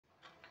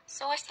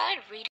So I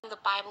started reading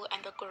the Bible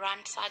and the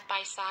Quran side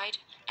by side,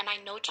 and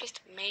I noticed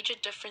major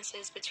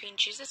differences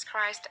between Jesus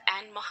Christ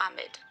and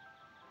Muhammad.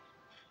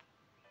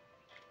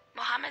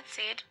 Muhammad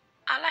said,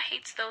 Allah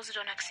hates those who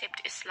don't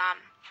accept Islam.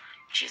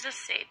 Jesus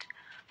said,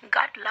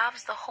 God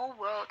loves the whole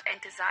world and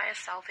desires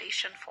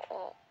salvation for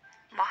all.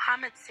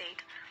 Muhammad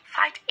said,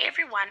 fight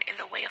everyone in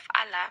the way of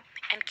Allah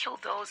and kill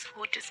those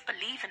who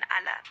disbelieve in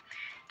Allah.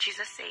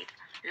 Jesus said,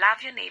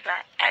 love your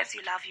neighbor as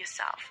you love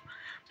yourself.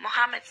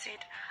 Muhammad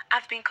said,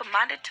 I've been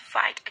commanded to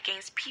fight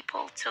against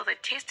people till they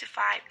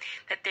testify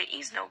that there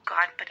is no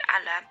God but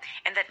Allah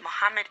and that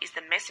Muhammad is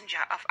the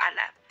messenger of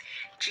Allah.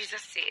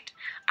 Jesus said,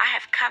 I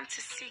have come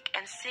to seek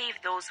and save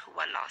those who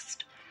are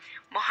lost.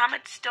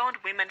 Muhammad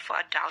stoned women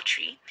for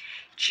adultery.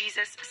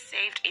 Jesus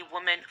saved a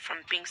woman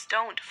from being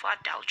stoned for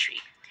adultery.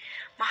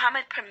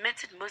 Muhammad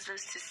permitted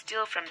Muslims to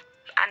steal from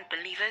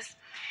unbelievers.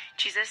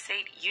 Jesus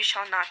said, you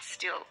shall not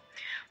steal.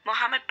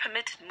 Muhammad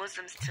permitted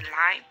Muslims to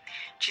lie.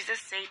 Jesus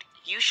said,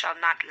 you shall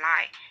not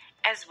lie,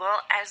 as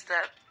well as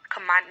the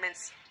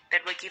commandments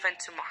that were given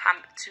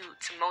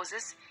to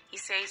Moses. He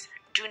says,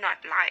 do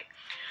not lie.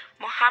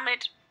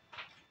 Muhammad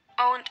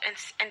owned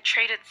and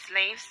traded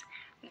slaves.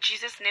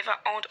 Jesus never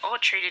owned or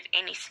traded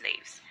any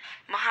slaves.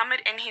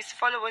 Muhammad and his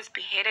followers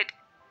beheaded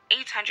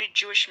 800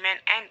 Jewish men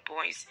and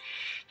boys.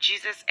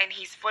 Jesus and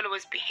his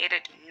followers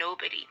beheaded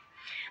nobody.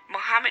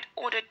 Muhammad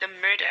ordered the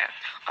murder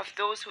of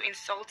those who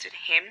insulted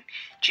him.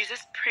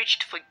 Jesus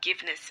preached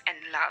forgiveness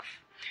and love.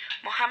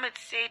 Muhammad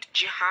said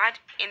jihad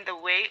in the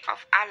way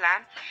of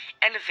Allah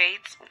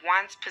elevates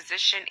one's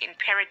position in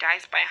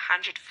paradise by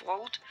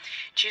 100-fold.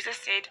 Jesus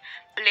said,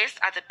 blessed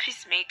are the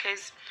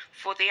peacemakers,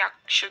 for they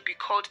should be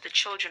called the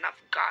children of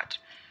God.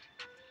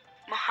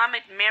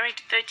 Muhammad married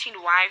 13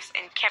 wives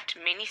and kept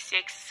many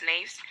sex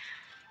slaves.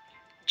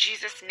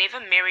 Jesus never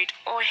married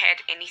or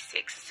had any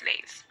sex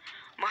slaves.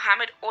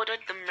 Muhammad ordered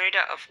the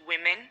murder of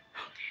women,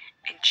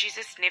 and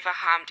Jesus never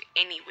harmed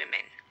any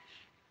women.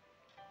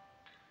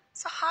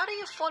 So how do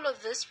you follow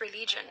this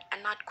religion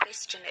and not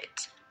question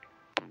it?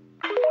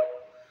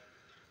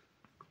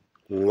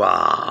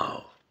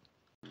 Wow!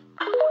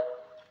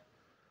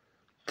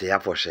 Det er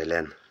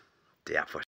forskjellen. Det er forskjellen.